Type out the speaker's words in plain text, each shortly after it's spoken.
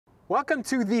Welcome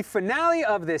to the finale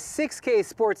of the 6K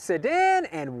Sports Sedan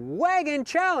and Wagon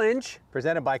Challenge.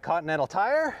 Presented by Continental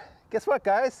Tire. Guess what,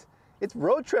 guys? It's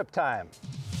road trip time.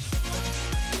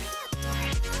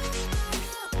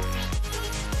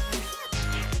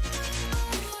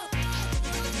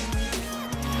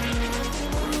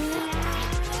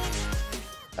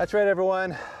 That's right,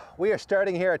 everyone. We are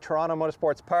starting here at Toronto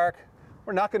Motorsports Park.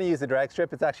 We're not going to use the drag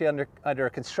strip. It's actually under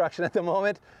construction at the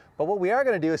moment. But what we are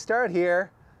going to do is start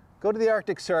here, go to the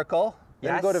Arctic Circle,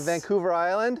 then go to Vancouver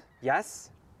Island.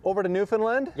 Yes. Over to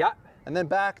Newfoundland. Yeah. And then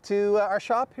back to our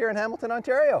shop here in Hamilton,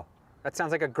 Ontario. That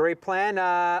sounds like a great plan.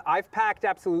 I've packed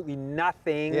absolutely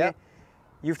nothing. Yep.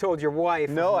 You've told your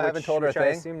wife. No, I haven't told her a thing. I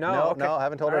assume. No, okay. No, I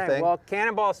haven't told her a thing. Well,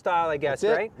 cannonball style, I guess,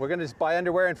 That's it. right? We're going to just buy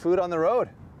underwear and food on the road.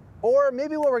 Or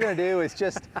maybe what we're going to do is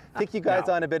just take you guys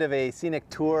on a bit of a scenic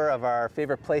tour of our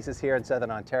favorite places here in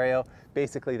Southern Ontario,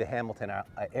 basically the Hamilton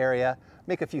area.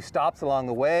 Make a few stops along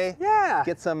the way. Yeah.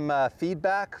 Get some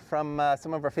feedback from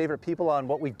some of our favorite people on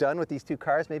what we've done with these two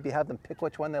cars. Maybe have them pick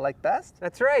which one they like best.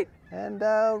 That's right. And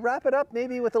wrap it up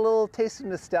maybe with a little taste of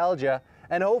nostalgia.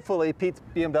 And hopefully Pete's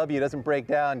BMW doesn't break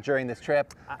down during this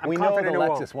trip. We know the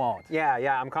Lexus won't.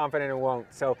 Yeah, I'm confident it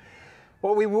won't. So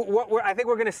I think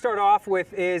we're going to start off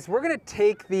with is we're going to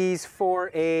take these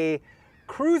for a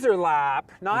cruiser lap,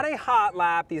 not a hot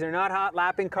lap. These are not hot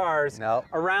lapping cars. No.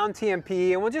 Around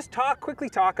TMP, and we'll just quickly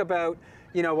talk about,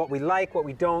 you know, what we like, what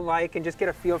we don't like, and just get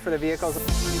a feel for the vehicles.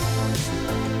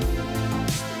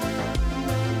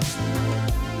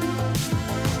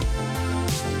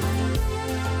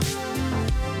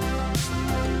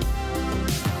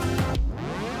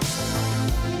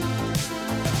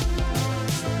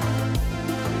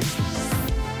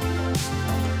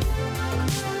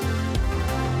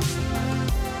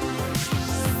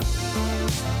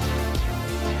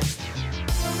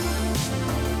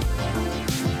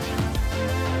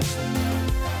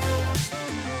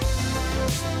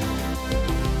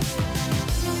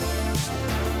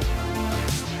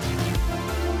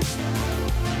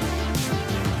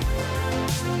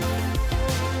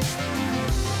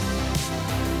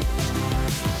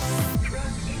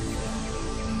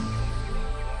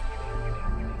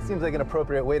 Seems like an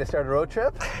appropriate way to start a road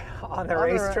trip. On the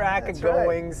racetrack,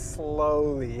 going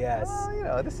slowly, yes. Well, you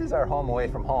know, this is our home away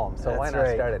from home, so why not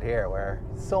start it here, where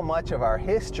so much of our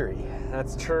history.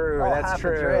 That's true. That's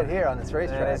true. Right here on this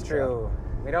racetrack. That's true.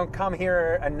 We don't come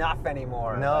here enough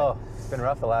anymore. No, it's been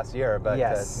rough the last year, but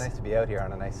it's nice to be out here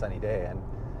on a nice sunny day. And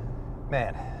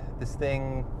man, this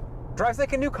thing drives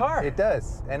like a new car. It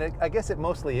does, and I guess it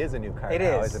mostly is a new car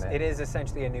now, isn't it? It is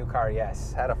essentially a new car, yes.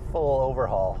 It's had a full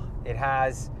overhaul. It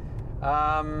has.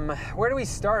 Where do we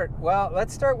start? Well,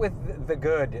 let's start with the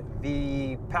good.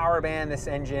 The power band, this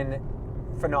engine,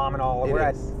 phenomenal. We're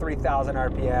at 3,000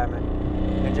 RPM,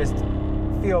 and just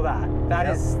feel that.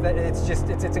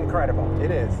 It's incredible. It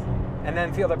is. And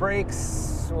then feel the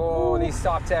brakes. Oh, these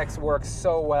stop techs work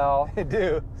so well. They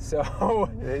do. So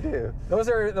they do. Those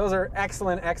are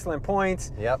excellent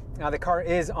points. Yep. Now the car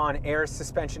is on air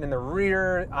suspension in the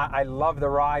rear. I love the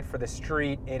ride for the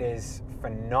street. It is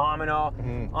phenomenal.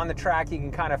 Mm-hmm. On the track, you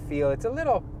can kind of feel it's a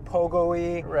little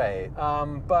pogo-y. Right.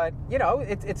 But you know,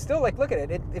 it's still like, look at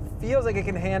it. It feels like it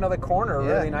can handle the corner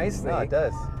really nicely. No, it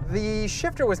does. The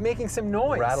shifter was making some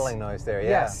noise. Rattling noise there. Yeah.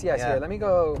 Yes. Yeah. Here, let me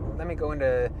go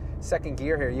into second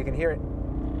gear here. You can hear it.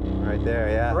 Right there,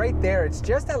 yeah. Right there. It's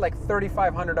just at like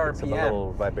 3,500 RPM. It's a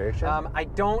little vibration. I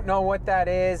don't know what that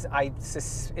is.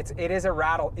 It is a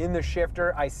rattle in the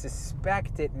shifter. I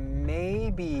suspect it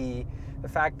may be the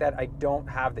fact that I don't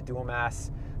have the dual mass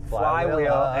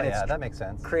flywheel, and it's that makes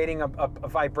sense. Creating a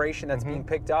vibration that's being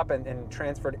picked up and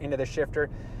transferred into the shifter.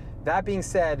 That being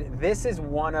said, this is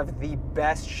one of the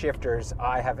best shifters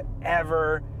I have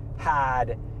ever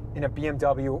had in a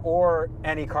BMW or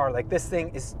any car. Like, this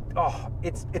thing is,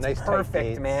 it's nice,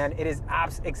 perfect, man. It is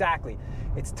exactly.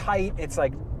 It's tight. It's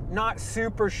like not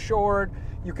super short.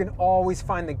 You can always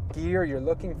find the gear you're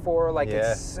looking for. Like,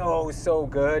 it's so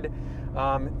good.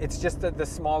 It's just the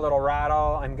small little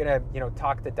rattle. I'm gonna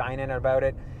talk to Dynan about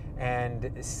it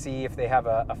and see if they have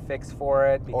a fix for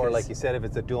it. Or like you said, if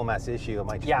it's a dual mass issue, it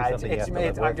might just be something you have to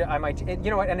live with. I might,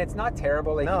 you know what? And it's not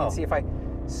terrible. Like, you can see if I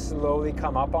slowly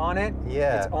come up on it.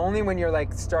 Yeah. It's only when you're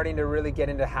like starting to really get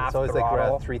into half throttle. So it's like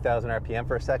around 3,000 RPM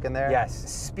for a second there? Yes.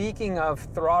 Speaking of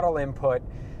throttle input,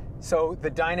 so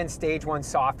the Dynan Stage 1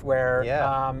 software,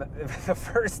 the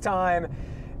first time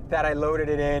that I loaded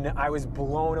it in, I was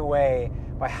blown away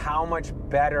by how much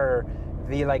better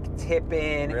the like tip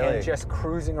in Really? and just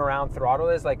cruising around throttle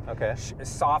is, like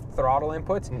soft throttle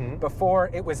inputs. Before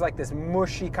it was like this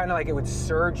mushy kind of like it would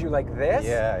surge you like this.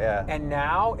 Yeah. And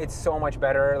now it's so much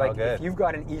better. Like if you've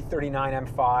got an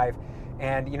E39 M5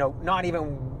 and you know, not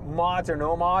even mods or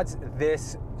no mods,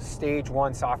 this stage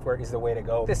 1 software is the way to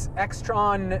go. This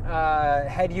Extron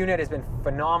head unit has been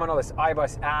phenomenal. This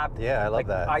iBus app. Yeah, I love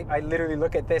that. I literally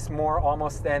look at this more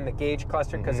almost than the gauge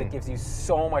cluster because it gives you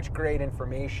so much great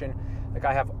information. Like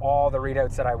I have all the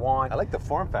readouts that I want. I like the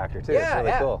form factor too. Yeah, it's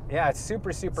really cool. Yeah, it's super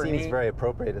neat. Seems very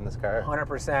appropriate in this car.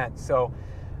 100%. So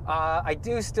I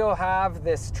do still have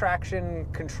this traction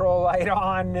control light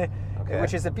on,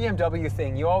 which is a BMW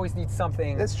thing. You always need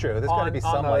something. That's true. There's got to be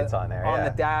some lights on there. On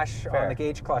the dash, on the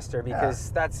gauge cluster,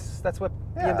 because that's what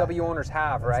BMW owners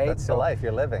have, right? That's the life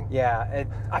you're living. Yeah,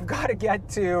 I've got to get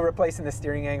to replacing the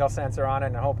steering angle sensor on it,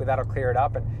 and hopefully that'll clear it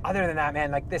up. And other than that,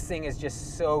 man, like this thing is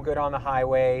just so good on the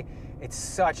highway. It's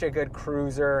such a good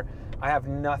cruiser. I have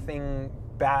nothing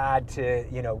bad to,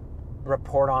 you know,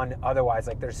 report on otherwise.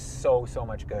 Like there's so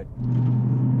much good.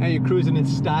 Now you're cruising in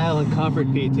style and comfort,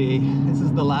 PT. This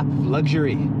is the lap of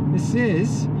luxury. This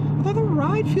is. Although the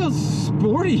ride feels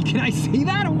sporty. Can I say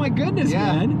that? Oh my goodness,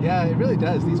 man. Yeah, it really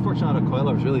does. These Fortunato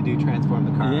coilovers really do transform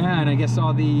the car. Yeah, and I guess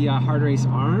all the hard race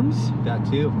arms. That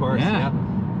too, of course. Yeah.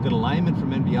 Yep. Good alignment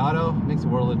from NB Auto. Makes a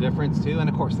world of difference too. And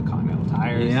of course the Continental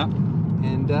tires. Yeah.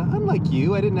 And unlike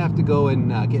you, I didn't have to go and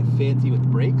get fancy with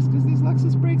brakes because these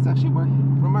Lexus brakes actually work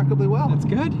remarkably well. That's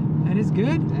good. That is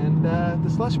good. And the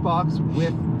slush box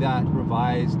with that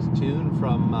revised tune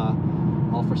from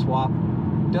All for Swap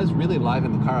does really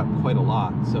liven the car up quite a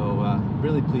lot. So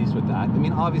really pleased with that. I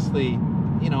mean, obviously,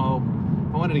 you know,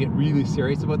 if I wanted to get really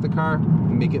serious about the car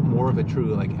and make it more of a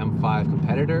true like M5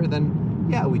 competitor, then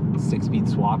yeah, we'd 6-speed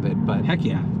swap it. But heck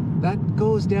yeah. That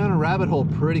goes down a rabbit hole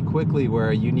pretty quickly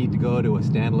where you need to go to a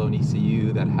standalone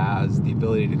ECU that has the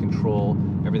ability to control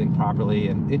everything properly,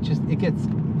 and it gets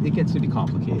to be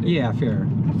complicated. Yeah, fair.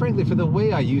 And frankly, for the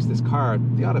way I use this car,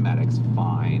 the automatic's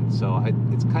fine. So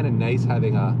it's kind of nice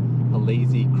having a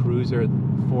lazy cruiser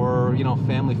for, you know,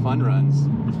 family fun runs.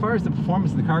 As far as the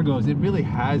performance of the car goes, it really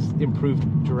has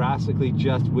improved drastically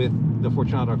just with the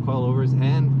Fortunato coilovers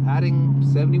and adding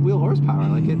 70 wheel horsepower.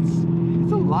 Like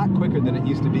it's a lot quicker than it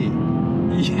used to be.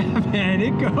 Yeah, man,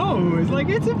 it goes. Like,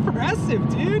 it's impressive,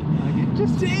 dude. Like, it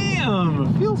just, damn,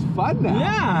 it feels fun now.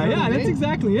 Yeah, you know that's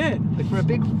exactly it. Like for a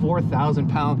big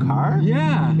 4,000-pound car,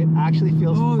 yeah, it actually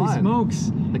feels fun. Holy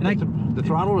smokes. Like the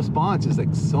throttle response is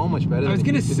like so much better. I was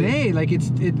gonna say, like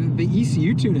the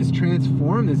ECU tune has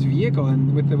transformed this vehicle,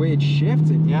 and with the way it shifts,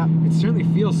 it certainly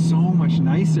feels so much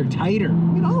nicer, tighter. I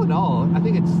mean, all in all, I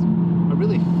think it's a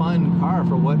really fun car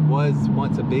for what was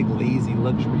once a big lazy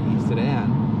luxury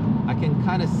sedan. I can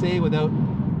kind of say without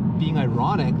being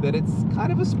ironic that it's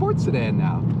kind of a sports sedan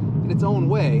now in its own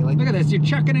way. Like, look at this, you're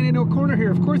chucking it into a corner here.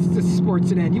 Of course it's a sports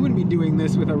sedan. You wouldn't be doing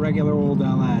this with a regular old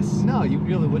LS. No, you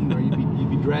really wouldn't, or you'd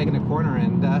be dragging a corner.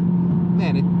 And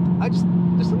man,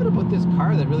 there's something about this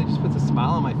car that really just puts a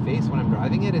smile on my face when I'm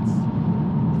driving it. It's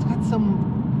got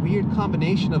some weird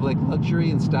combination of like luxury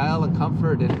and style and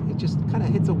comfort, and it just kind of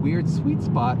hits a weird sweet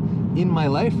spot in my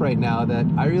life right now that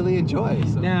I really enjoy.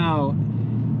 So. Now,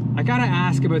 I gotta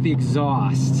ask about the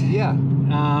exhaust. Yeah.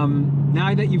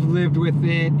 Now that you've lived with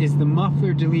it, is the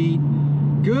muffler delete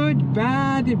good,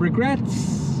 bad,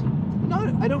 regrets?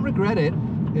 No, I don't regret it.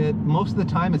 Most of the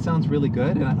time it sounds really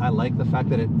good, and I like the fact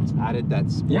that it's added that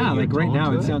sporty like right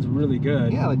now it sounds really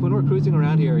good. Yeah, like when we're cruising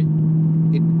around here,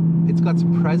 it's got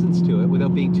some presence to it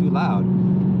without being too loud.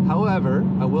 However,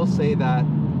 I will say that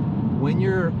when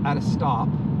you're at a stop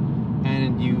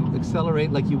and you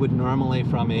accelerate like you would normally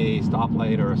from a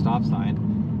stoplight or a stop sign,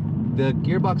 the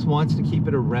gearbox wants to keep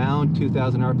it around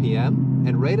 2,000 RPM,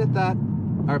 and right at that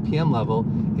RPM level,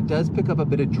 it does pick up a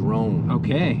bit of drone.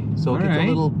 Okay. So it gets a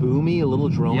little boomy, a little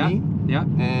droney. Yeah.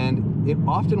 And it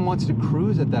often wants to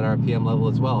cruise at that RPM level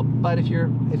as well. But if you're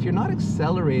not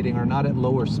accelerating or not at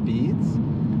lower speeds,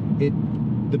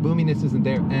 the boominess isn't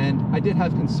there. And I did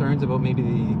have concerns about maybe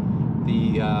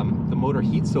the motor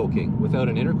heat soaking without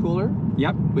an intercooler.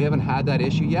 Yep. We haven't had that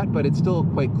issue yet, but it's still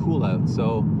quite cool out.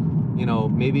 So, you know,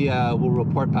 maybe we'll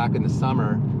report back in the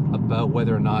summer about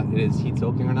whether or not it is heat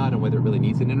soaking or not, and whether it really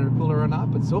needs an intercooler or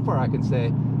not. But so far I can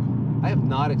say I have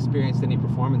not experienced any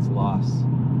performance loss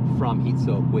from heat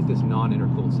soak with this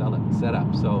non-intercooled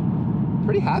setup. So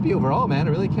pretty happy overall, man.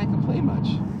 I really can't complain much.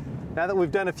 Now that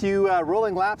we've done a few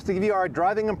rolling laps to give you our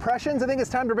driving impressions, I think it's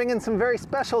time to bring in some very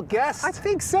special guests. I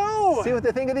think so. See what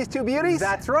they think of these two beauties?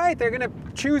 That's right. They're going to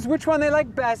choose which one they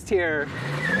like best here.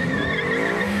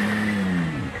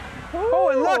 Oh,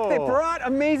 and look, they brought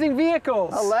amazing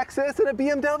vehicles. A Lexus and a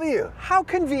BMW. How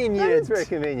convenient. That is very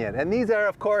convenient. And these are,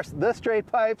 of course, the straight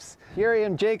pipes. Here I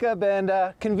am, Jacob, and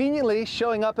conveniently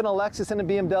showing up in a Lexus and a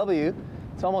BMW.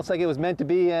 It's almost like it was meant to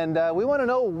be, and we want to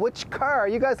know which car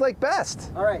you guys like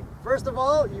best. All right, first of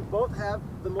all, you both have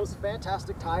the most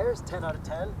fantastic tires, 10 out of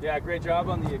 10. Yeah, great job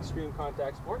on the Extreme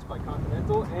Contact Sports by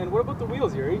Continental. And what about the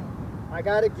wheels, Yuri? I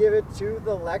gotta give it to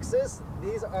the Lexus.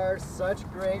 These are such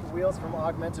great wheels from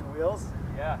Augmented Wheels.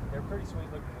 Yeah, they're pretty sweet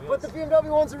looking wheels. But the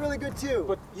BMW ones are really good too.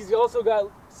 But he's also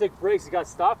got sick brakes, he's got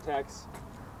stop techs.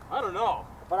 I don't know.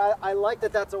 But I like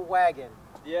that that's a wagon.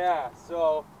 Yeah,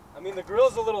 so, I mean, the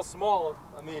grill's a little small.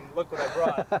 I mean, look what I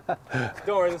brought.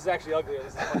 Don't worry, this is actually uglier.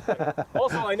 This is much better.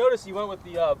 Also, I noticed you went with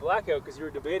the blackout because you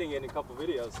were debating it in a couple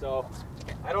videos, so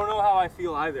I don't know how I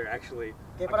feel either, actually.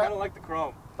 Okay, I kind of like the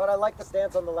chrome. But I like the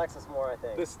stance on the Lexus more, I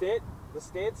think. The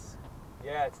stance,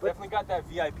 yeah, it's definitely got that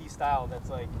VIP style that's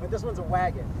like... But this one's a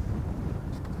wagon.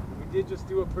 We did just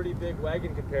do a pretty big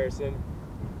wagon comparison.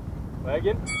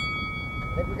 Wagon?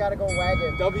 I think we gotta go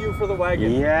wagon. W for the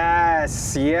wagon.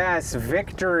 Yes, yes,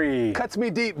 victory. Cuts me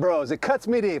deep, bros. It cuts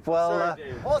me deep. Well,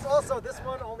 also, this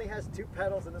one only has 2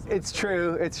 pedals and this one. it's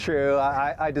true. It's true.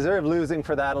 I deserve losing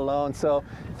for that alone. So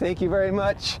thank you very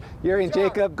much, Yuri and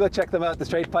Jacob. Go check them out. The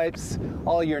Straight Pipes.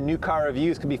 All your new car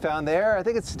reviews can be found there. I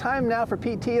think it's time now for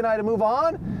PT and I to move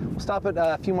on. We'll stop at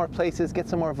a few more places, get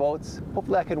some more votes.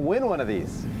 Hopefully, I can win one of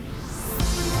these.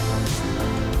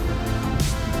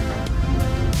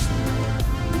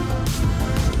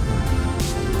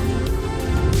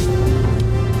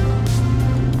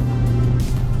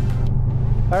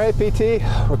 All right, PT,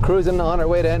 we're cruising on our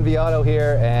way to NV Auto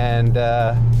here, and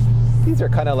these are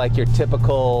kind of like your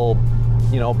typical,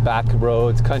 you know, back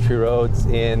roads, country roads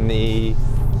in the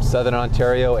Southern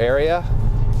Ontario area,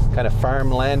 kind of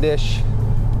farmlandish,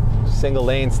 single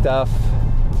lane stuff,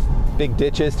 big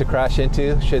ditches to crash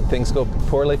into should things go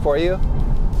poorly for you.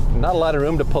 Not a lot of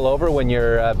room to pull over when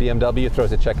your BMW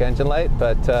throws a check engine light,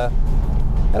 but I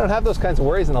don't have those kinds of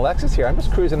worries in the Lexus here. I'm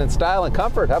just cruising in style and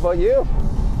comfort. How about you?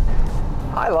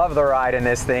 I love the ride in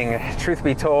this thing. Truth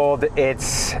be told,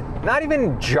 it's not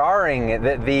even jarring.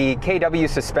 The KW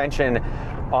suspension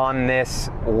on this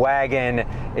wagon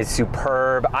is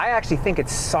superb. I actually think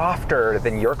it's softer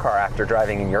than your car after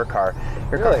driving in your car.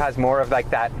 Your car has more of like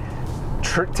that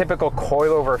typical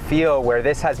coilover feel, where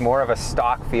this has more of a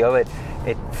stock feel. It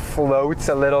floats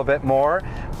a little bit more,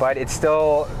 but it's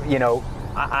still, you know,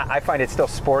 I find it still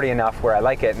sporty enough where I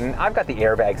like it. And I've got the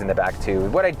airbags in the back too.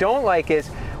 What I don't like is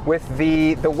with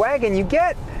the wagon, you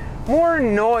get more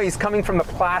noise coming from the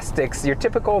plastics, your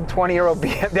typical 20-year-old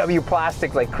BMW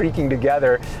plastics like creaking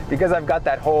together, because I've got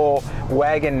that whole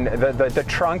wagon, the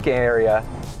trunk area.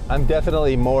 I'm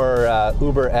definitely more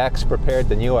Uber X prepared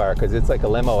than you are, because it's like a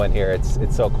limo in here.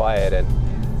 It's so quiet, and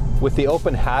with the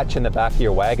open hatch in the back of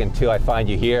your wagon too, I find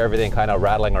you hear everything kind of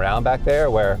rattling around back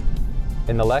there, where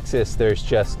in the Lexus there's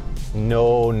just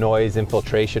no noise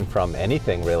infiltration from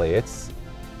anything really. It's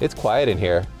quiet in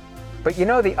here. But you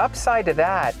know, the upside to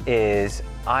that is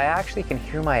I actually can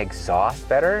hear my exhaust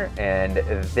better, and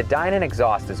the Dynon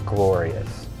exhaust is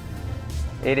glorious.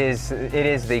 It is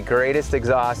the greatest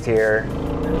exhaust here.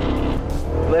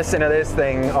 Listen to this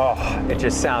thing. Oh, it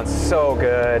just sounds so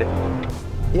good.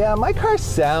 Yeah, my car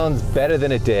sounds better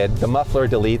than it did. The muffler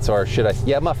deletes, or should I,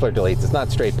 yeah, muffler deletes. It's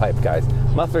not straight pipe, guys.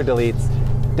 Muffler deletes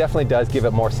definitely does give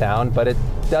it more sound, but it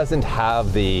doesn't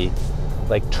have the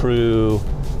like true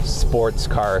sports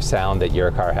car sound that your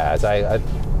car has. I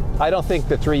don't think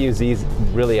the 3UZ is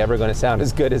really ever going to sound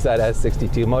as good as that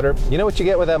S62 motor. You know what you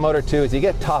get with that motor too is you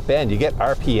get top end, you get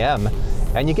RPM,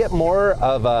 and you get more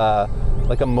of a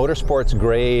like a motorsports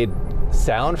grade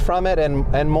sound from it,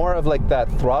 and more of like that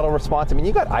throttle response. I mean,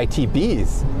 you got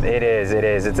ITBs. It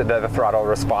is. It's the throttle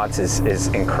response is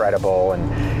incredible,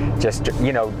 and just,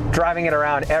 you know, driving it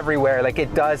around everywhere, like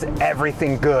it does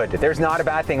everything good. There's not a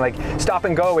bad thing. Like stop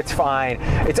and go, it's fine.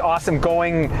 It's awesome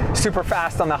going super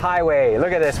fast on the highway.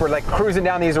 Look at this. We're like cruising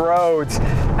down these roads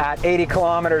at 80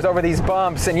 kilometers over these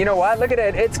bumps, and you know what? Look at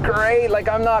it. It's great. Like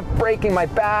I'm not breaking my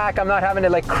back. I'm not having to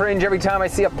like cringe every time I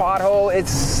see a pothole.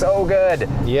 It's so good.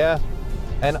 Yeah.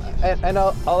 And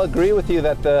I'll agree with you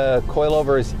that the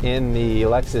coilovers in the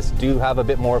Lexus do have a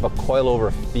bit more of a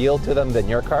coilover feel to them than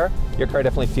your car. Your car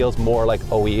definitely feels more like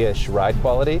OE-ish ride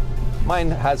quality. Mine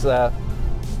has a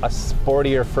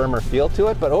sportier, firmer feel to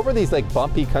it, but over these like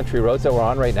bumpy country roads that we're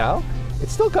on right now,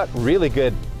 it's still got really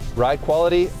good ride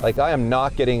quality. Like I am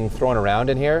not getting thrown around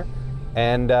in here,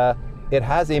 and it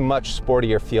has a much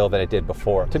sportier feel than it did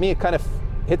before. To me, it kind of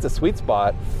hits a sweet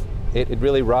spot. It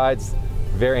really rides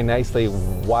very nicely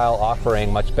while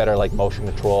offering much better like motion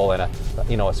control and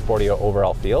a sporty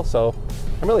overall feel. So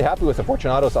I'm really happy with the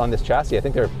Fortunatos on this chassis. I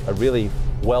think they're a really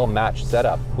well-matched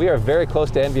setup. We are very close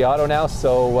to NV Auto now,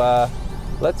 so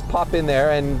let's pop in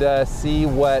there and see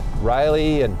what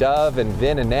Riley and Dove and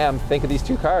Vin and Nam think of these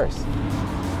two cars.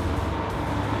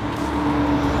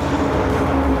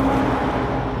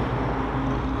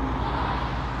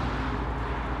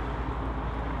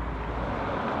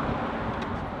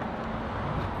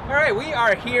 All right, we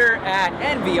are here at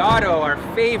NV Auto, our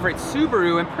favorite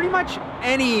Subaru, and pretty much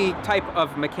any type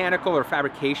of mechanical or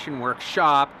fabrication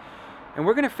workshop. And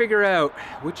we're gonna figure out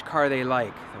which car they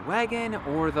like, the Wagon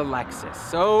or the Lexus.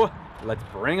 So let's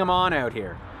bring them on out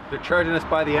here. They're charging us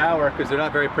by the hour because they're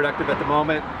not very productive at the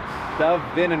moment. Dove,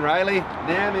 Vin, and Riley.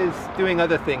 Nam is doing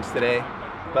other things today.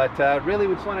 But really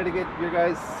we just wanted to get your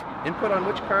guys' input on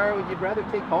which car you'd rather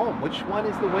take home. Which one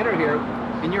is the winner here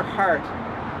in your heart?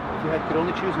 If you could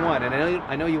only choose one, and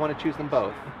I know you want to choose them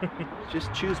both.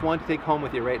 Just choose one to take home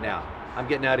with you right now. I'm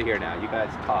getting out of here now. You guys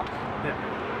talk.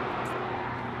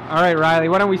 Yeah. All right, Riley,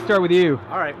 why don't we start with you?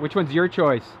 All right. Which one's your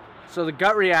choice? So the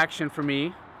gut reaction for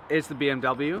me is the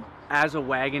BMW. As a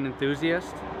wagon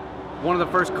enthusiast, one of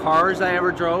the first cars I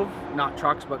ever drove, not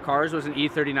trucks but cars, was an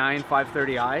E39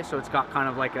 530i, so it's got kind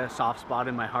of like a soft spot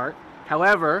in my heart.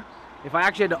 However, if I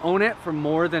actually had to own it for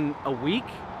more than a week,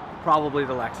 probably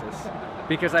the Lexus,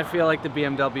 because I feel like the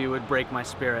BMW would break my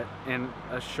spirit in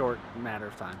a short matter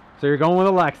of time. So you're going with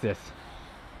a Lexus.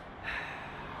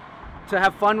 To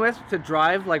have fun with, to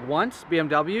drive like once,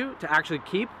 BMW. To actually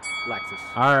keep, Lexus.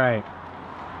 All right.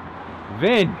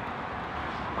 Vin.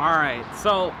 All right,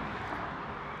 so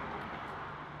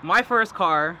my first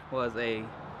car was a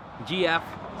GF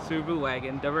Subaru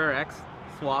Wagon WRX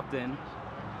swapped in.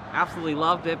 Absolutely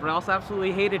loved it, but I also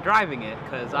absolutely hated driving it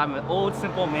because I'm an old,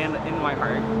 simple man in my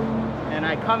heart. And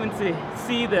I come in to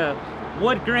see the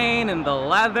wood grain and the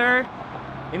leather.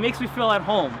 It makes me feel at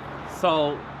home.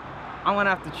 So I'm gonna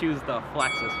have to choose the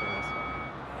Lexus for this one.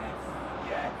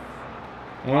 Yes.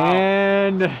 Wow.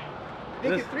 And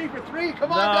Make it 3 for 3.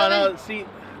 Come on, buddy. No, see,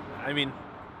 I mean,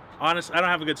 honestly, I don't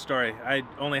have a good story. I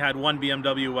only had one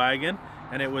BMW wagon,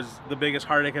 and it was the biggest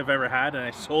heartache I've ever had, and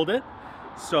I sold it.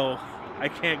 So I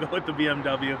can't go with the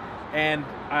BMW. And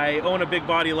I own a big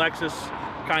body Lexus,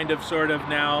 kind of, sort of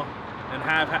now, and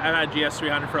I've had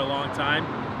GS300 for a long time.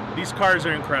 These cars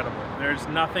are incredible. There's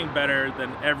nothing better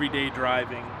than everyday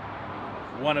driving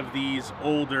one of these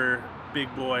older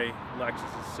big boy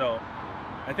Lexuses. So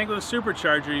I think with a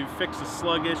Supercharger, you fix the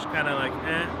sluggish kind of like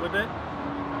with it.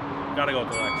 Gotta go with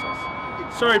the Lexus.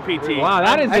 Sorry, PT. wow,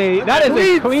 that is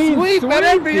a clean sweep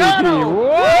at NV Auto.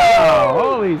 Wow,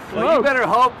 holy smokes. Well, you better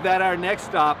hope that our next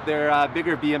stop, they're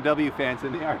bigger BMW fans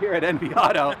than they are here at NV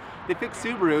Auto. They pick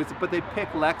Subarus, but they pick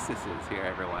Lexuses here,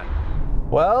 everyone.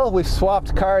 Well, we've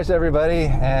swapped cars, everybody,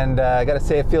 and I gotta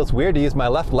say it feels weird to use my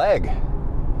left leg.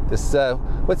 This,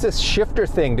 what's this shifter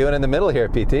thing doing in the middle here,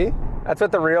 PT? That's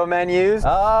what the real men use.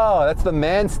 Oh, that's the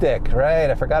man stick, right?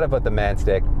 I forgot about the man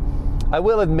stick. I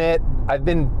will admit, I've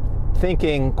been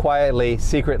thinking quietly,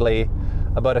 secretly,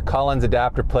 about a Collins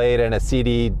adapter plate and a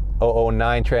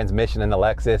CD009 transmission in the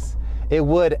Lexus. It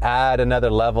would add another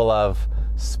level of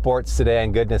sports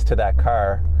sedan goodness to that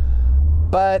car.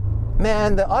 But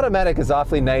man, the automatic is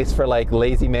awfully nice for like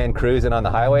lazy man cruising on the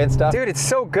highway and stuff. Dude, it's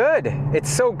so good. It's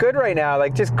so good right now.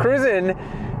 Like just cruising,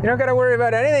 you don't gotta worry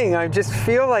about anything. I just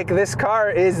feel like this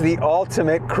car is the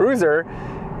ultimate cruiser.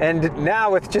 And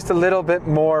now with just a little bit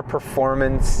more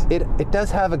performance. It does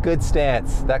have a good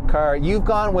stance. That car, you've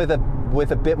gone with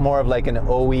a bit more of like an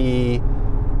OE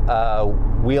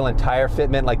wheel and tire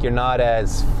fitment. Like you're not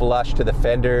as flush to the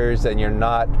fenders and you're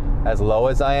not as low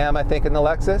as I am, I think, in the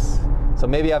Lexus. So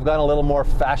maybe I've gone a little more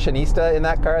fashionista in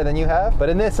that car than you have. But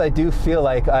in this, I do feel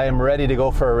like I am ready to go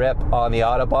for a rip on the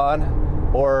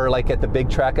Autobahn or like at the big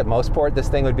track at Mosport. This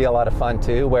thing would be a lot of fun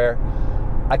too, where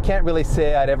I can't really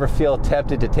say I'd ever feel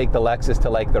tempted to take the Lexus to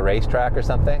like the racetrack or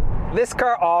something. This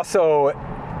car also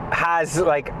has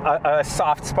like a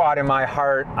soft spot in my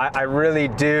heart. I really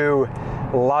do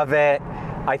love it.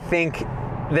 I think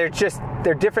they're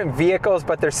different vehicles,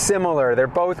 but they're similar. They're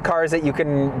both cars that you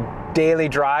can daily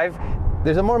drive.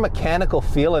 There's a more mechanical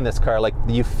feel in this car. Like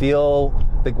you feel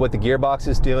what the gearbox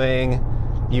is doing.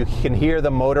 You can hear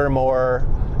the motor more.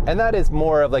 And that is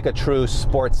more of like a true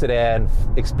sports sedan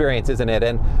experience, isn't it?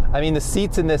 And I mean, the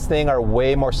seats in this thing are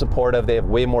way more supportive. They have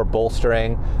way more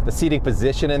bolstering. The seating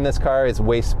position in this car is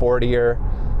way sportier.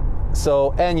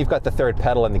 So, and you've got the third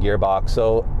pedal in the gearbox.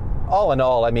 So all in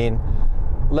all, I mean,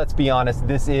 let's be honest,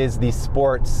 this is the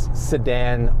sports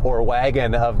sedan or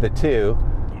wagon of the two.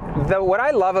 What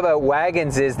I love about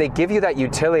wagons is they give you that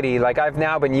utility. Like I've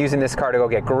now been using this car to go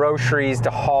get groceries,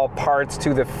 to haul parts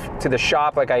to the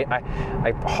shop. Like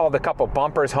I hauled a couple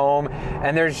bumpers home,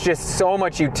 and there's just so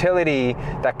much utility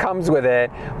that comes with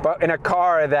it, but in a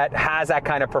car that has that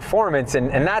kind of performance. And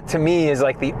that to me is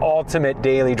like the ultimate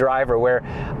daily driver, where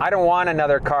I don't want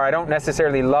another car. I don't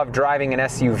necessarily love driving an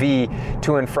SUV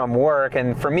to and from work.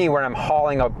 And for me, where I'm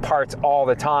hauling up parts all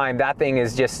the time, that thing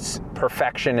is just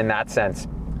perfection in that sense.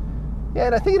 Yeah,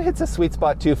 and I think it hits a sweet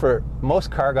spot too for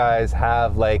most car guys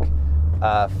have like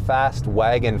fast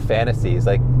wagon fantasies.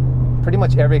 Like pretty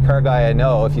much every car guy I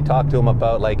know, if you talk to them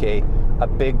about like a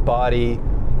big body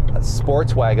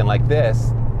sports wagon like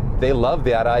this, they love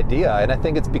that idea. And I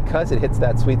think it's because it hits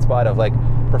that sweet spot of like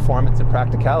performance and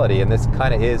practicality, and this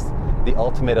kind of is the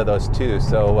ultimate of those two.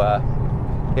 So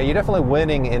yeah, you're definitely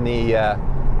winning in the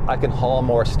I can haul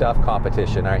more stuff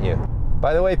competition, aren't you?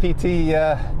 By the way, PT,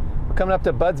 we're coming up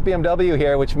to Bud's BMW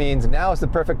here, which means now is the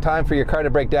perfect time for your car to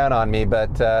break down on me, but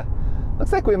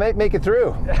looks like we might make it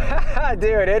through.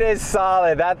 Dude, it is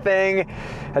solid. That thing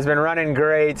has been running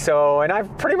great. So, and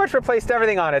I've pretty much replaced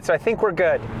everything on it, so I think we're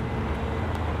good.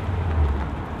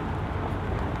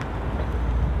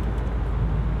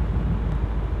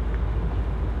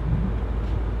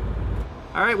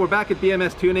 All right, we're back at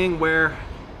BMS Tuning, where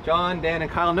John, Dan, and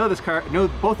Kyle know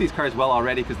both these cars well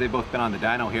already because they've both been on the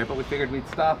dyno here, but we figured we'd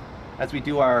stop as we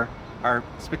do our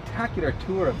spectacular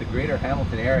tour of the greater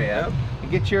Hamilton area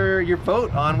and get your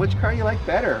vote on which car you like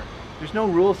better. There's no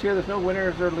rules here, there's no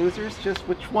winners or losers, just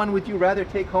which one would you rather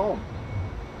take home?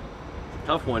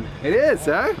 Tough one. It is,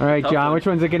 huh? All right, John, which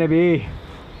one's it gonna be?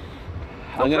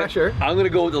 I'm gonna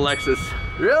go with the Lexus.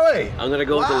 Really? I'm gonna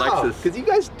go with the Lexus. Because you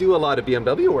guys do a lot of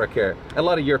BMW work here, a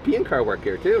lot of European car work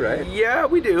here too, right? Yeah,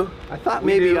 we do. I thought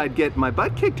maybe I'd get my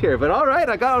butt kicked here, but all right,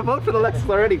 I got a vote for the Lexus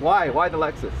already. Why? Why the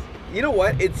Lexus? You know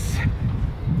what?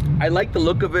 I like the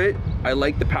look of it. I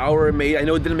like the power it made. I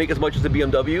know it didn't make as much as the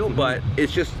BMW, but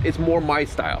it's more my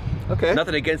style. Okay.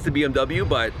 Nothing against the BMW,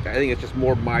 but I think it's just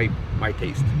more my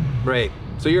taste. Right.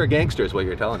 So you're a gangster is what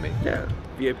you're telling me. Yeah.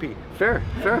 VIP. Fair.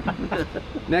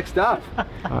 Next up,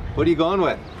 what are you going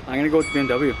with? I'm gonna go with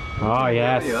BMW. Oh,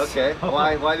 yes. Okay.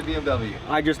 Why the BMW?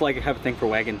 I just like have a thing for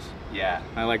wagons. Yeah.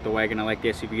 I like the wagon. I like the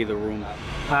SUV, the room.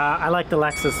 I like the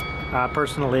Lexus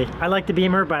personally. I like the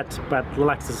Beamer, but the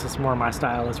Lexus is more my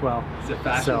style as well. Is it a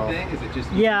fashion thing? Is it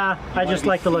just? Yeah, I just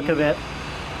like the look of it.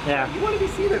 Yeah. You want to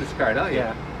be seen in this car, don't you?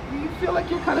 Yeah. You feel like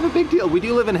you're kind of a big deal. We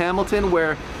do live in Hamilton,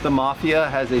 where the mafia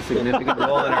has a significant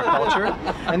role in our culture,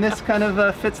 and this kind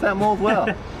of fits that mold well.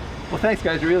 Well, thanks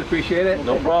guys, I really appreciate it.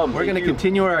 No problem. We're going to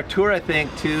continue our tour, I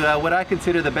think, to what I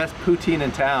consider the best poutine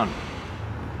in town.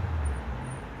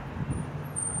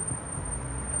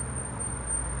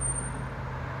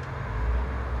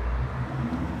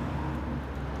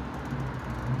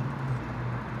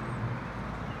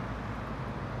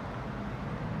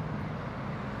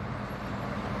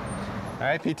 All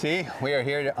right, PT, we are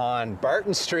here on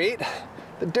Barton Street,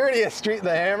 the dirtiest street in the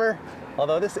Hammer.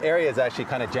 Although this area is actually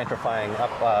kind of gentrifying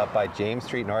up by James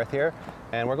Street North here.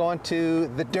 And we're going to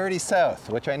the Dirty South,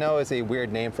 which I know is a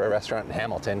weird name for a restaurant in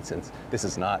Hamilton, since this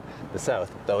is not the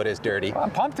South, though it is dirty.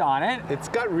 I'm pumped on it. It's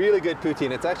got really good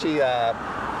poutine. It's actually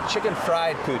chicken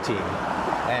fried poutine.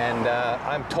 And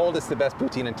I'm told it's the best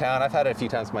poutine in town. I've had it a few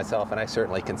times myself, and I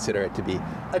certainly consider it to be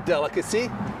a delicacy.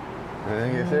 I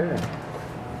think it's there.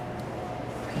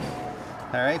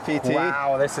 All right, PT.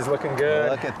 Wow, this is looking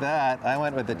good. Look at that. I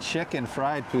went with the chicken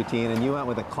fried poutine, and you went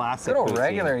with a classic Good old poutine.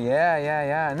 regular,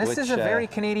 yeah. And this is a very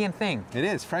Canadian thing. It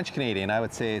is French Canadian. I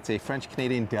would say it's a French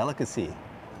Canadian delicacy.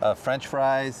 French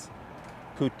fries,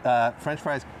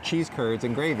 cheese curds,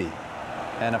 and gravy.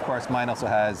 And of course, mine also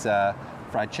has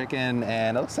fried chicken,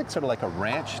 and it looks like sort of like a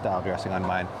ranch style dressing on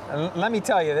mine. Let me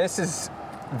tell you, this is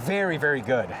very, very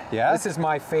good. Yeah? This is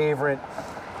my favorite.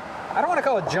 I don't want to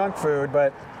call it junk food,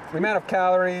 but the amount of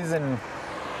calories and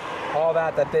all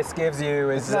that this gives you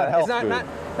is not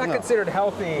considered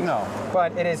healthy. No.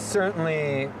 But it is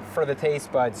certainly, for the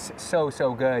taste buds, so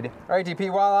good. All right, DP,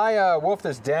 while I wolf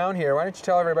this down here, why don't you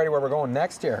tell everybody where we're going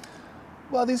next here?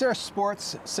 Well, these are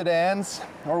sports sedans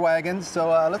or wagons, so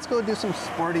let's go do some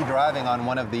sporty driving on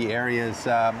one of the area's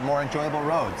more enjoyable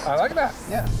roads. I like that.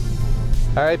 Yeah.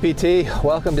 All right, PT,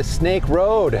 welcome to Snake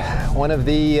Road, one of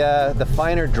the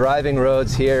finer driving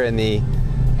roads here in the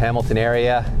Hamilton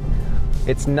area.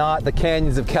 It's not the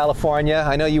canyons of California.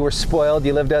 I know you were spoiled.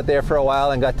 You lived out there for a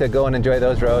while and got to go and enjoy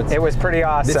those roads. It was pretty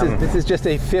awesome. This is just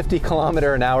a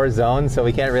 50-kilometer-an-hour zone, so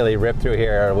we can't really rip through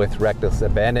here with reckless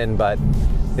abandon, but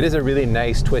it is a really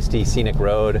nice, twisty, scenic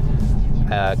road,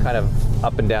 kind of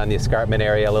up and down the escarpment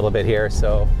area a little bit here.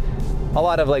 So a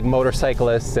lot of like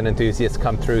motorcyclists and enthusiasts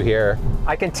come through here.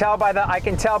 I can tell by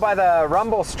the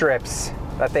rumble strips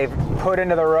that they've put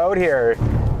into the road here.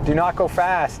 Do not go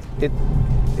fast.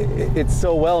 It's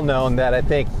so well known that I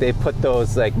think they put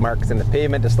those like marks in the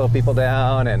pavement to slow people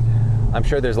down, and I'm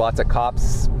sure there's lots of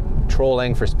cops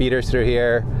trolling for speeders through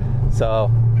here. So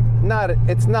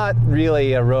it's not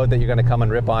really a road that you're going to come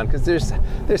and rip on, because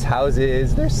there's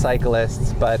houses, there's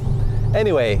cyclists, but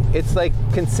anyway, it's like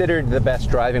considered the best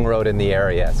driving road in the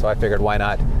area. So I figured, why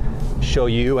not show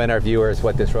you and our viewers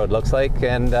what this road looks like,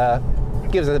 and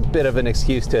gives us a bit of an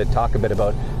excuse to talk a bit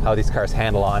about how these cars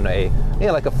handle on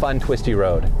like a fun twisty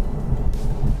road.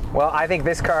 Well, I think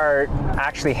this car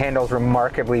actually handles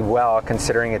remarkably well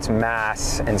considering its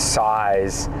mass and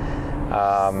size.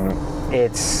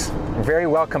 It's very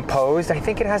well composed. I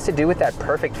think it has to do with that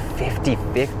perfect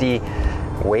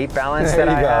 50-50 weight balance that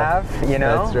I have, you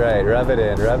know? That's right, rub it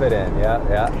in,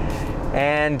 yeah.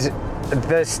 And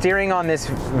the steering on this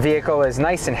vehicle is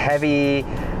nice and heavy.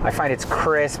 I find it's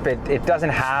crisp. It doesn't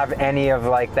have any of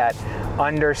like that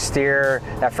understeer,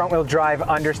 that front wheel drive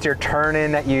understeer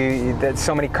turn-in that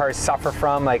so many cars suffer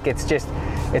from. Like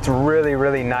it's really,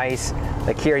 really nice.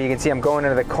 Like here you can see I'm going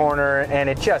into the corner, and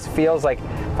it just feels like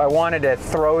if I wanted to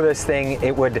throw this thing,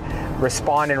 it would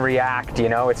respond and react, you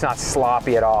know? It's not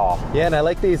sloppy at all. Yeah, and I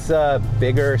like these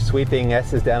bigger sweeping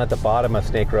S's down at the bottom of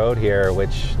Snake Road here,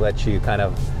 which lets you kind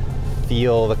of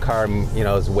feel the car, you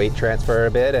know, weight transfer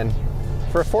a bit. And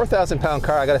for a 4,000-pound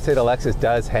car, I gotta say the Lexus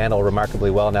does handle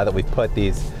remarkably well now that we've put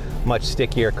these much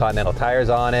stickier Continental tires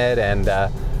on it, and the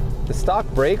stock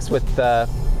brakes with the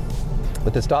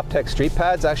StopTech street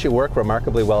pads actually work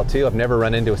remarkably well too. I've never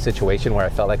run into a situation where I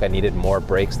felt like I needed more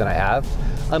brakes than I have.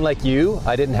 Unlike you,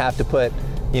 I didn't have to put,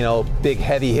 you know, big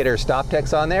heavy hitter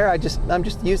StopTechs on there. I'm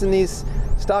just using these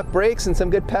stock brakes and some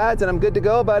good pads, and I'm good to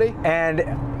go, buddy. And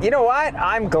you know what?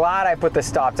 I'm glad I put the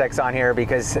StopTechs on here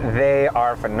because they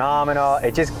are phenomenal.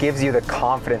 It just gives you the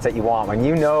confidence that you want. When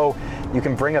you know you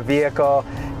can bring a vehicle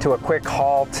to a quick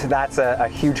halt, that's a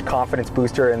huge confidence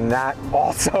booster, and that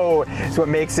also is what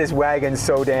makes this wagon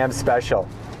so damn special.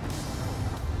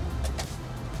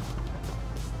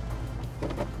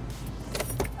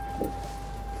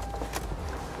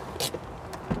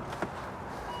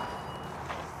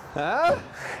 Huh?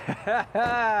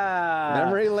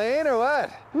 Memory lane or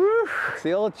what? Woo. It's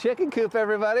the old chicken coop,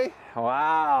 everybody.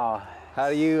 Wow. How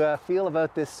do you feel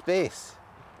about this space?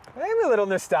 I'm a little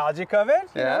nostalgic of it.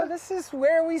 You know, this is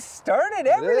where we started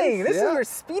everything. This is where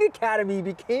Speed Academy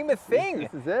became a thing.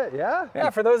 This is it, yeah? Yeah,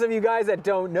 for those of you guys that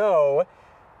don't know,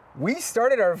 we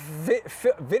started our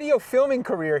video filming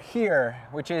career here,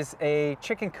 which is a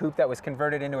chicken coop that was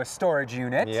converted into a storage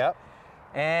unit. Yep.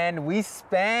 And we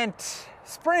spent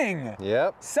spring,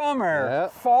 summer,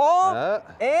 Yep. fall,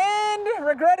 and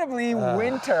regrettably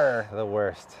winter. The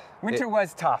worst. Winter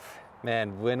was tough.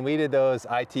 Man, when we did those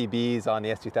ITBs on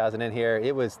the S2000 in here,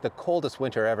 it was the coldest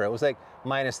winter ever. It was like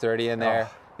 -30 in there.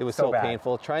 It was so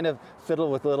painful. Trying to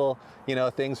fiddle with little, you know,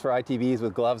 things for ITBs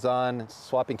with gloves on,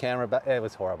 swapping camera, it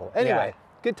was horrible. Anyway,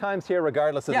 good times here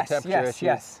regardless of the temperature issues.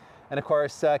 Yes. And of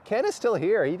course, Ken is still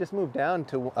here. He just moved down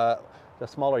to the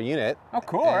smaller unit. Oh,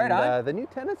 cool, right on. The new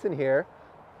tenants in here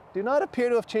do not appear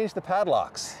to have changed the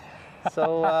padlocks.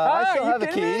 So I still have a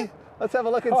key. Let's have a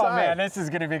look inside. Oh man, this is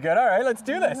gonna be good. All right, let's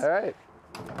do this. All right.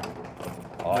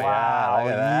 Oh, wow,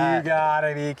 look at that. You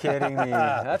gotta be kidding me.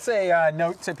 That's a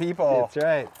note to people. That's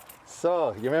right.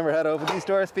 So, you remember how to open these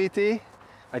doors, PT?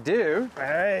 I do. All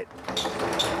right.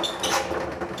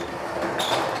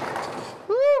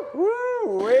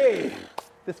 Woo-wee.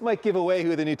 This might give away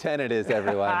who the new tenant is,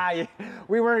 everyone.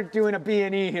 We weren't doing a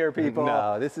B&E here, people.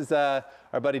 No, this is our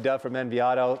buddy Dov from NV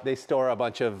Auto. They store a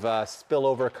bunch of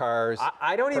spillover cars.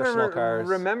 I don't even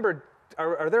remember.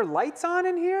 Are there lights on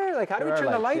in here? Like, how do we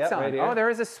turn the lights on? Right, oh, there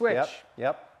is a switch.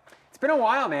 Yep. It's been a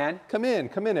while, man. Come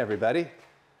in, everybody.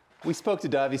 We spoke to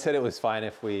Dov. He said it was fine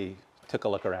if we took a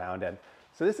look around. And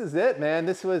so this is it, man.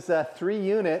 This was 3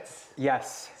 units.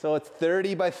 Yes. So it's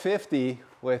 30 by 50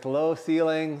 with low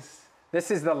ceilings. This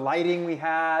is the lighting we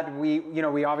had.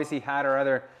 We obviously had our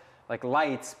other like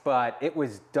lights, but it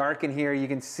was dark in here. You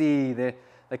can see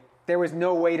there was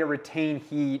no way to retain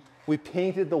heat. We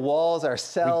painted the walls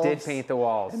ourselves. We did paint the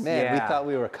walls. And man, we thought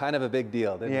we were kind of a big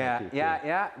deal, didn't we?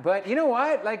 Yeah. But you know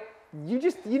what? Like, you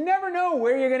never know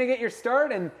where you're gonna get your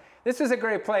start, and this was a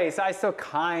great place. I still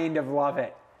kind of love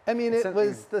it. I mean, it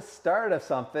was the start of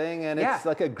something, and it's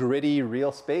like a gritty,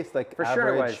 real space. Like for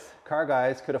sure it was. Car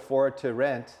guys could afford to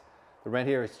rent. The rent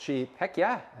here is cheap. Heck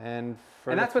yeah. And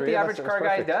that's what the average car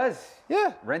guy does.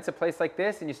 Yeah. Rents a place like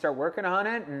this, and you start working on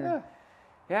it, and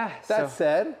Yeah. That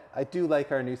said, I do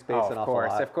like our new space an awful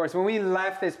lot. Of course. When we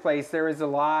left this place, there was a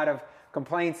lot of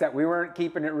complaints that we weren't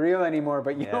keeping it real anymore.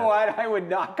 But you know what? I would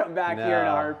not come back here in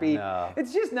a heartbeat. No.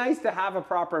 It's just nice to have a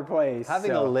proper place.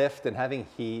 Having a lift and having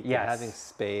heat and having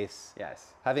space.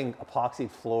 Yes. Having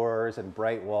epoxy floors and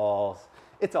bright walls.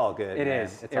 It's all good. It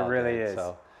is. It really is.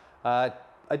 So, I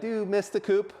do miss the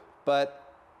coupe,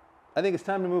 but I think it's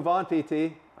time to move on,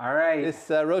 PT. All right. This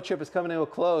road trip is coming to a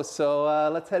close, so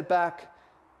let's head back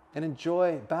and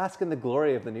bask in the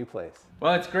glory of the new place.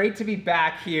 Well, it's great to be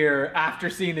back here after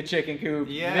seeing the chicken coop.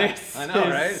 Yeah, I know,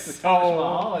 right? It's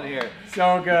so in here.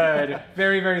 So good.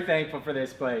 Very, very thankful for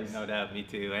this place. No doubt, me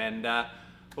too. And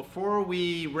before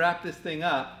we wrap this thing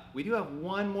up, we do have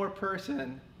one more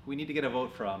person we need to get a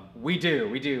vote from. We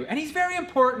do. And he's very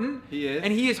important. He is.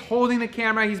 And he is holding the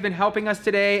camera. He's been helping us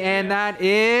today, and that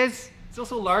is... He's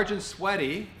also large and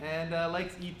sweaty, and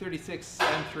likes E36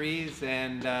 M3s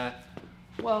and,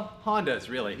 well, Hondas,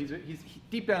 really. He's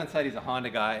deep down inside, he's a Honda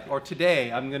guy. Or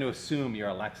today, I'm going to assume you're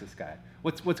a Lexus guy.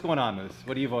 What's going on, Moose?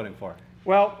 What are you voting for?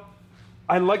 Well,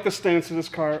 I like the stance of this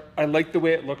car. I like the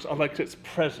way it looks. I like its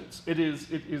presence.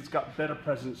 It's got better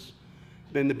presence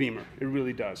than the Beamer. It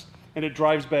really does. And it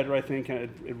drives better, I think, and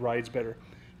it rides better.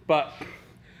 But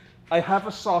I have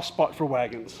a soft spot for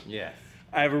wagons. Yes.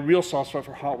 I have a real soft spot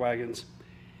for hot wagons.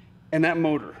 And that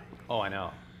motor. Oh, I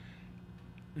know.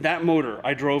 That motor,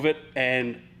 I drove it,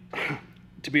 and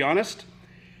to be honest,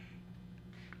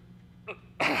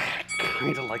 I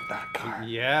kind of like that car.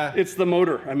 Yeah. It's the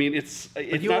motor. I mean,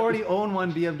 But you already own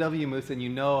one BMW, Moose, and you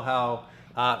know how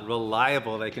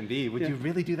reliable they can be. Would you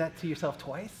really do that to yourself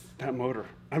twice? That motor.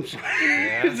 I'm sorry.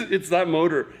 Yeah. it's that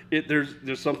motor.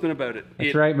 There's something about it.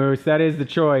 That's right, Moose. That is the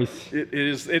choice.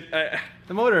 That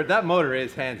motor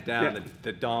is hands down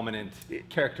the dominant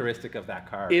characteristic of that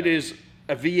car. It is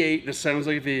a V8 that sounds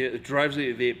like a V8. It drives like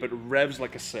a V8, but it revs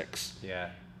like a 6. Yeah.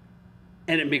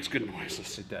 And it makes good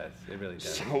noises. It does. It really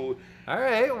does. So, all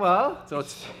right. Well, so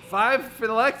it's 5 for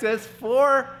the Lexus,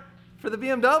 4 for the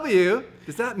BMW.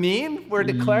 Does that mean we're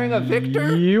declaring a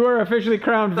victor? You are officially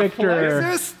crowned victor.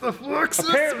 The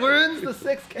Lexus wins the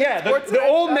 6K. Yeah, the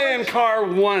old man car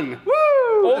won.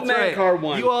 Woo! Old man car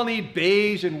won. You all need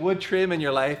beige and wood trim in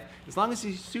your life, as long as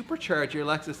you supercharge your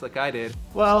Lexus like I did.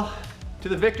 Well, to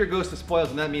the victor goes the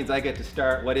spoils, and that means I get to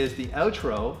start what is the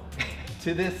outro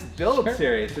to this build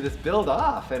series, to this build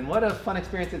off. And what a fun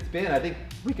experience it's been. I think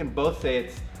we can both say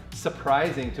it's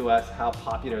surprising to us how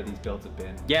popular these builds have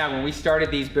been. Yeah, when we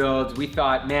started these builds, we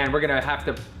thought, man, we're gonna have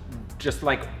to just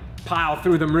like pile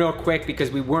through them real quick because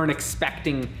we weren't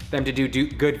expecting them to do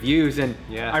good views. And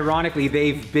ironically,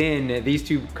 these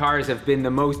two cars have been the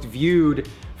most viewed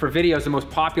for videos, the most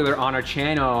popular on our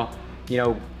channel, you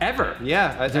know, ever.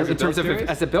 Yeah, as a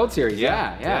build series.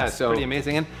 Yeah, it's pretty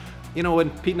amazing. And you know, when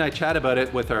Pete and I chat about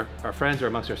it with our friends or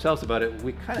amongst ourselves about it,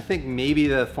 we kind of think maybe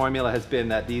the formula has been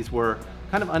that these were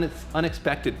kind of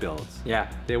unexpected builds.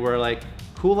 Yeah. They were like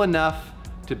cool enough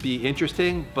to be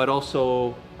interesting, but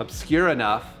also obscure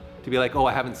enough to be like, oh,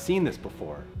 I haven't seen this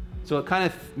before. So it kind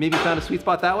of maybe found a sweet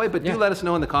spot that way, but do let us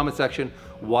know in the comment section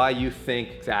why you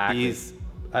think these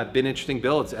have been interesting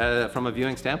builds from a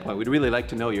viewing standpoint. We'd really like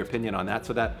to know your opinion on that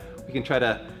so that we can try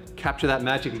to capture that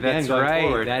magic again going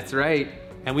forward. That's right.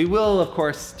 And we will, of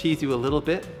course, tease you a little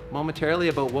bit momentarily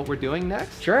about what we're doing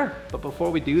next. Sure. But before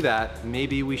we do that,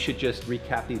 maybe we should just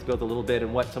recap these builds a little bit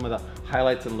and what some of the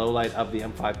highlights and lowlight of the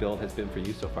M5 build has been for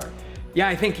you so far. Yeah,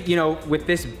 I think, you know, with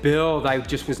this build, I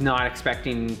just was not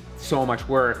expecting so much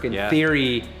work. In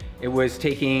theory, it was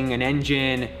taking an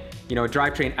engine, you know, a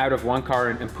drivetrain out of one car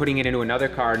and putting it into another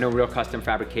car, no real custom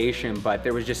fabrication, but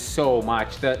there was just so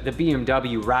much. The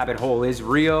BMW rabbit hole is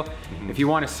real. If you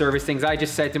want to service things, I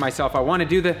just said to myself, I want to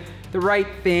do the right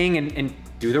thing and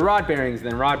do the rod bearings.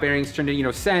 And then rod bearings turn to, you know,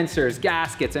 sensors,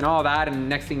 gaskets, and all that. And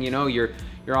next thing you know, you're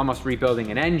almost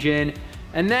rebuilding an engine.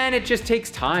 And then it just takes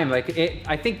time. Like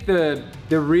I think the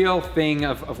real thing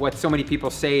of what so many people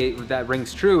say that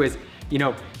rings true is, you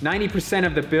know, 90%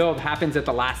 of the build happens at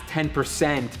the last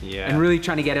 10% and really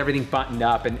trying to get everything buttoned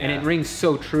up. And it rings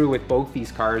so true with both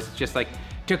these cars. It's just like,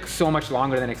 took so much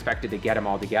longer than expected to get them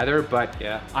all together, but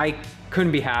I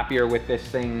couldn't be happier with this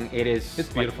thing. It's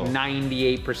beautiful. Like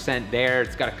 98% there.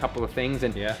 It's got a couple of things,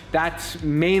 and that's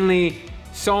mainly,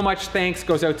 so much thanks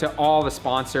goes out to all the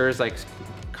sponsors, like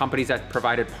companies that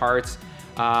provided parts.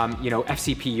 You know,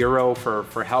 FCP Euro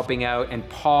for helping out, and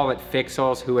Paul at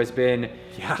Fixels, who has been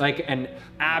like an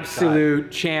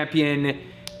absolute champion.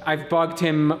 I've bugged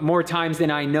him more times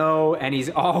than I know, and he's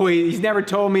never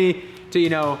told me to, you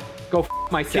know, go f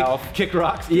myself. Kick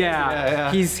rocks.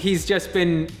 Yeah. He's just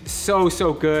been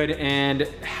so good and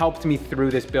helped me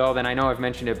through this build. And I know I've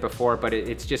mentioned it before, but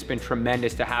it's just been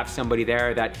tremendous to have somebody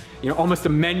there that, you know, almost a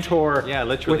mentor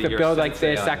literally with a build like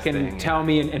this that can tell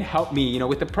me and help me, you know,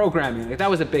 with the programming. Like, that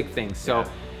was a big thing. So,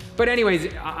 but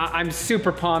anyways, I'm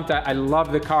super pumped. I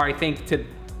love the car. I think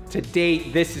to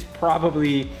date, this is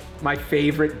probably my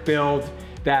favorite build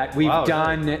that we've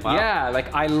done. Really? Wow. Yeah,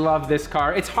 like I love this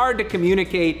car. It's hard to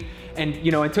communicate, and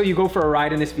you know, until you go for a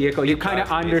ride in this vehicle, you kind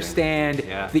of understand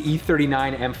the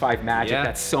E39 M5 magic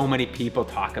that so many people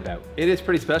talk about. It is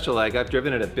pretty special. Like, I've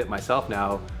driven it a bit myself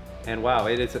now, and wow,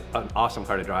 it is an awesome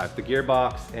car to drive. The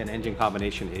gearbox and engine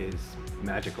combination is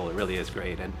magical. It really is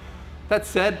great. And that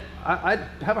said, I'd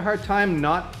have a hard time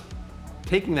not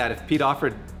taking that if Pete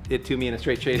offered it to me in a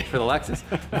straight trade for the Lexus.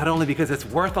 Not only because it's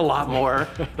worth a lot more,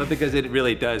 but because it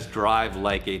really does drive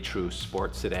like a true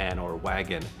sports sedan or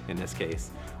wagon in this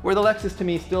case. Where the Lexus to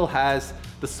me still has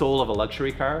the soul of a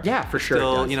luxury car. Yeah, for sure.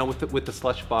 Still, you know, with the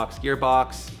slush box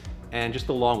gearbox and just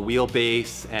the long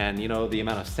wheelbase and, you know, the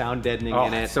amount of sound deadening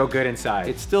in it. So good inside.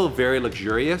 It's still very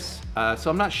luxurious. So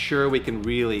I'm not sure we can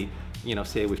really, you know,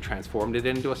 say we've transformed it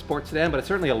into a sports sedan, but it's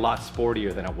certainly a lot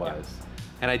sportier than it was.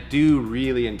 And I do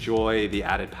really enjoy the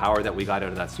added power that we got out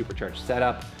of that supercharged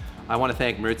setup. I want to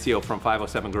thank Maurizio from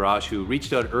 507 Garage, who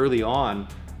reached out early on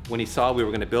when he saw we were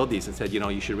going to build these and said, you know,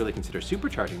 you should really consider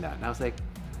supercharging that. And I was like,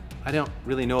 I don't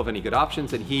really know of any good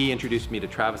options. And he introduced me to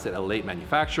Travis at Elate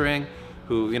Manufacturing,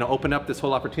 who, you know, opened up this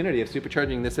whole opportunity of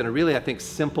supercharging this in a really, I think,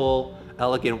 simple,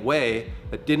 elegant way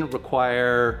that didn't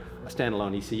require a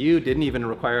standalone ECU, didn't even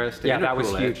require a standard that was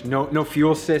coolant. huge. No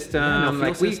fuel system. Yeah,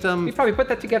 no fuel system. We probably put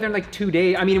that together in like 2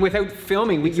 days. I mean, without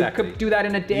filming, you could do that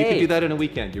in a day. You could do that in a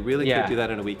weekend. You really could do that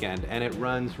in a weekend. And it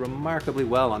runs remarkably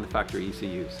well on the factory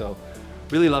ECU. So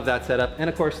really love that setup. And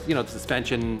of course, you know, the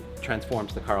suspension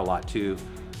transforms the car a lot too.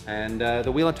 And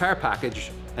the wheel and tire package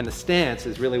and the stance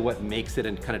is really what makes it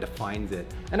and kind of defines it.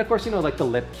 And of course, you know, like the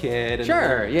lip kit. And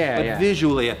but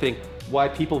visually, I think why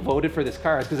people voted for this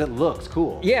car is because it looks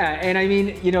cool. Yeah, and I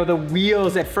mean, you know, the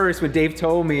wheels at first, when Dave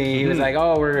told me, he was like,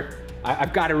 oh,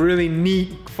 I've got a really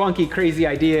neat, funky, crazy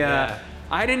idea. Yeah.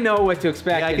 I didn't know what to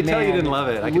expect. Yeah, I could tell you didn't love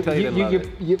it. I could tell you didn't love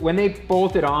it. When they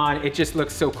bolted on, it just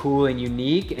looks so cool and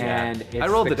unique. And I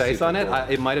rolled the dice on it.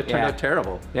 It might have turned out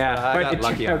terrible. Yeah, I got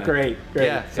lucky on it. Great.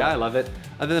 Yeah, I love it.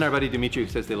 Other than our buddy Dimitri, who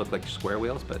says they look like square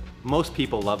wheels, but most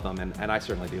people love them, and I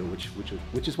certainly do,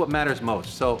 which is what matters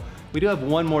most. So we do have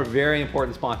one more very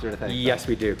important sponsor to thank. Yes,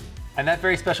 we do. And that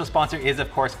very special sponsor is, of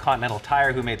course, Continental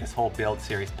Tire, who made this whole build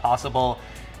series possible.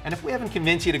 And if we haven't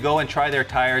convinced you to go and try their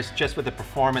tires just with the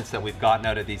performance that we've gotten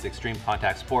out of these extreme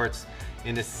contact sports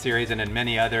in this series and in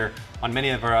many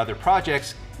of our other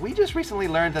projects, we just recently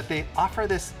learned that they offer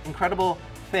this incredible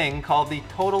thing called the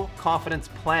Total Confidence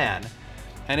Plan.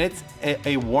 And it's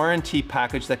a warranty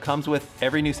package that comes with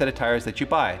every new set of tires that you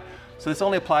buy. So this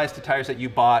only applies to tires that you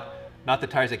bought, not the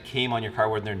tires that came on your car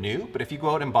when they're new, but if you go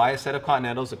out and buy a set of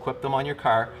Continentals, equip them on your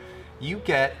car, you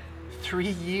get 3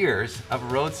 years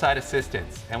of roadside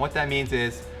assistance. And what that means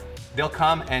is they'll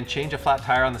come and change a flat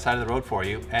tire on the side of the road for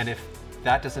you, and if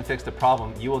that doesn't fix the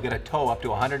problem, you will get a tow up to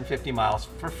 150 miles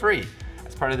for free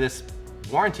as part of this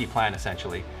warranty plan,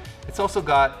 essentially. It's also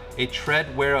got a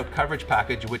tread wear out coverage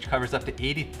package, which covers up to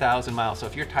 80,000 miles. So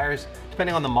if your tires,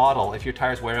 depending on the model, if your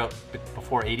tires wear out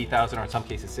before 80,000 or in some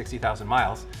cases 60,000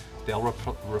 miles, they'll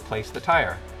replace the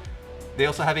tire. They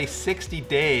also have a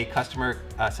 60-day customer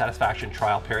satisfaction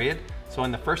trial period. So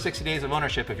in the first 60 days of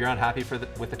ownership, if you're unhappy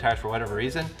with the tires for whatever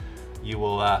reason,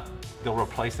 they'll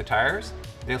replace the tires.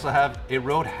 They also have a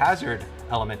road hazard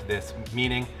element to this,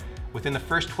 meaning within the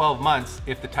first 12 months,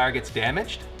 if the tire gets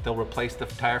damaged, they'll replace the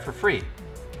tire for free.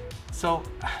 So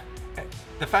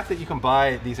the fact that you can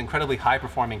buy these incredibly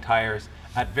high-performing tires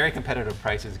at very competitive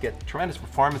prices, get tremendous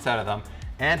performance out of them,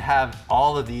 and have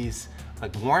all of these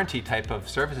like warranty type of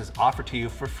services offered to you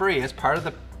for free as part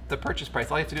of the purchase price.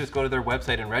 All you have to do is go to their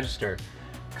website and register.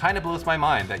 Kind of blows my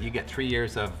mind that you get 3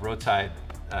 years of roadside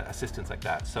assistance like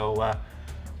that. So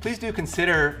please do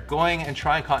consider going and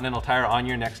trying Continental Tire on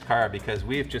your next car, because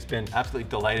we've just been absolutely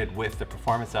delighted with the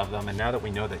performance of them. And now that we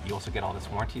know that you also get all this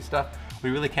warranty stuff, we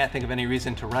really can't think of any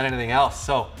reason to run anything else.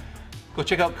 So go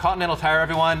check out Continental Tire,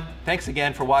 everyone. Thanks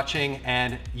again for watching,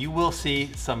 and you will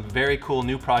see some very cool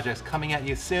new projects coming at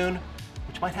you soon,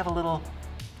 which might have a little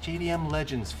JDM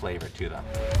Legends flavor to them.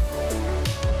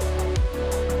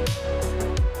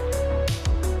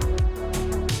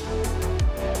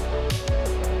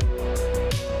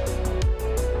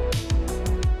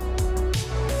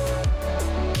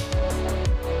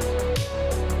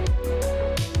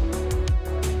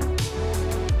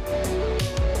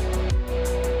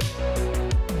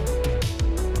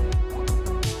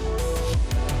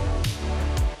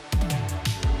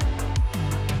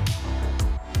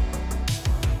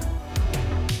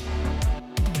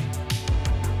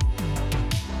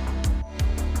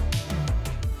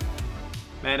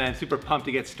 Man, I'm super pumped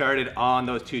to get started on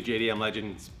those two JDM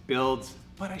Legends builds.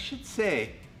 But I should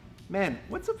say, man,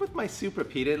 what's up with my Supra,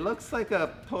 Pete? It looks like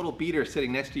a total beater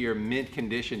sitting next to your mint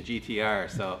condition GTR.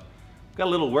 So got a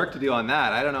little work to do on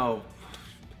that. I don't know.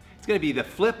 It's going to be the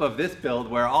flip of this build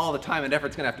where all the time and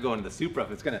effort's going to have to go into the Supra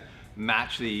if it's going to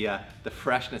match the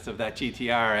freshness of that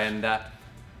GTR. And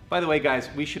by the way, guys,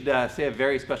 we should say a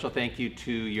very special thank you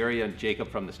to Yuri and Jacob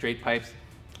from the Straight Pipes.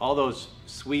 All those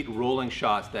sweet rolling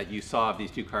shots that you saw of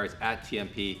these two cars at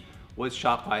TMP was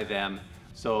shot by them.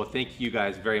 So thank you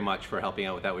guys very much for helping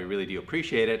out with that. We really do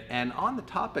appreciate it. And on the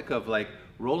topic of like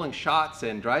rolling shots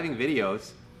and driving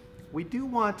videos, we do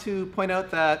want to point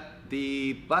out that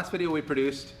the last video we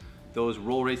produced, those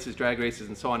roll races, drag races,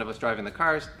 and so on of us driving the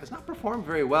cars, has not performed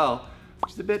very well,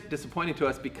 which is a bit disappointing to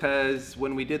us because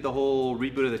when we did the whole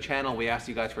reboot of the channel, we asked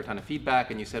you guys for a ton of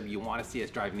feedback and you said you want to see us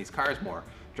driving these cars more.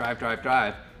 Drive, drive,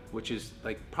 drive, which is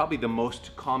like probably the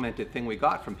most commented thing we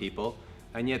got from people.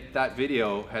 And yet that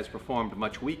video has performed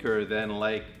much weaker than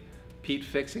like Pete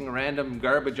fixing random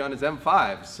garbage on his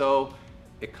M5. So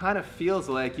it kind of feels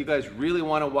like you guys really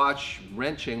want to watch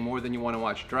wrenching more than you want to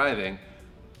watch driving.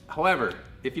 However,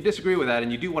 if you disagree with that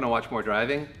and you do want to watch more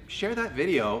driving, share that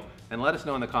video and let us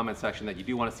know in the comment section that you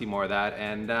do want to see more of that,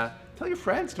 and tell your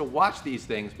friends to watch these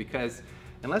things, because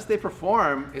unless they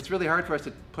perform, it's really hard for us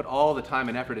to put all the time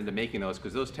and effort into making those,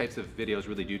 because those types of videos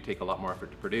really do take a lot more effort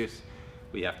to produce.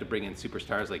 We have to bring in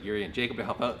superstars like Yuri and Jacob to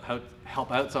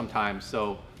help out sometimes.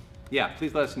 So yeah,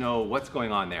 please let us know what's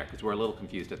going on there, because we're a little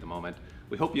confused at the moment.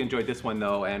 We hope you enjoyed this one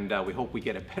though, and we hope we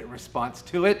get a better response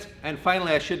to it. And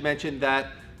finally, I should mention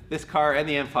that this car and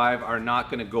the M5 are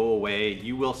not going to go away.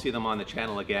 You will see them on the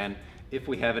channel again if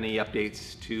we have any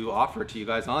updates to offer to you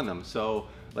guys on them. So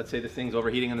let's say this thing's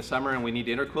overheating in the summer and we need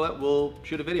to intercool it, we'll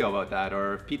shoot a video about that.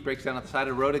 Or if Pete breaks down on the side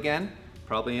of the road again,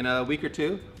 probably in a week or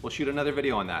two, we'll shoot another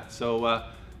video on that. So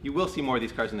you will see more of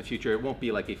these cars in the future. It won't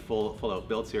be like a full-out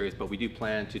build series, but we do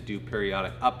plan to do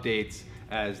periodic updates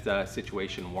as the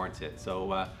situation warrants it.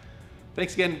 So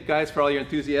thanks again, guys, for all your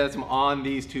enthusiasm on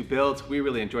these two builds. We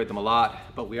really enjoyed them a lot,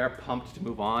 but we are pumped to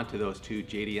move on to those two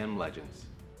JDM Legends.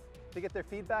 To get their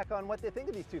feedback on what they think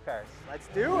of these two cars. Let's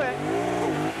do it.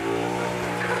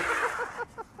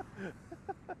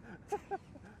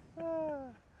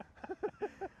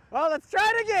 Well, let's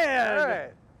try it again. All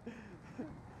right.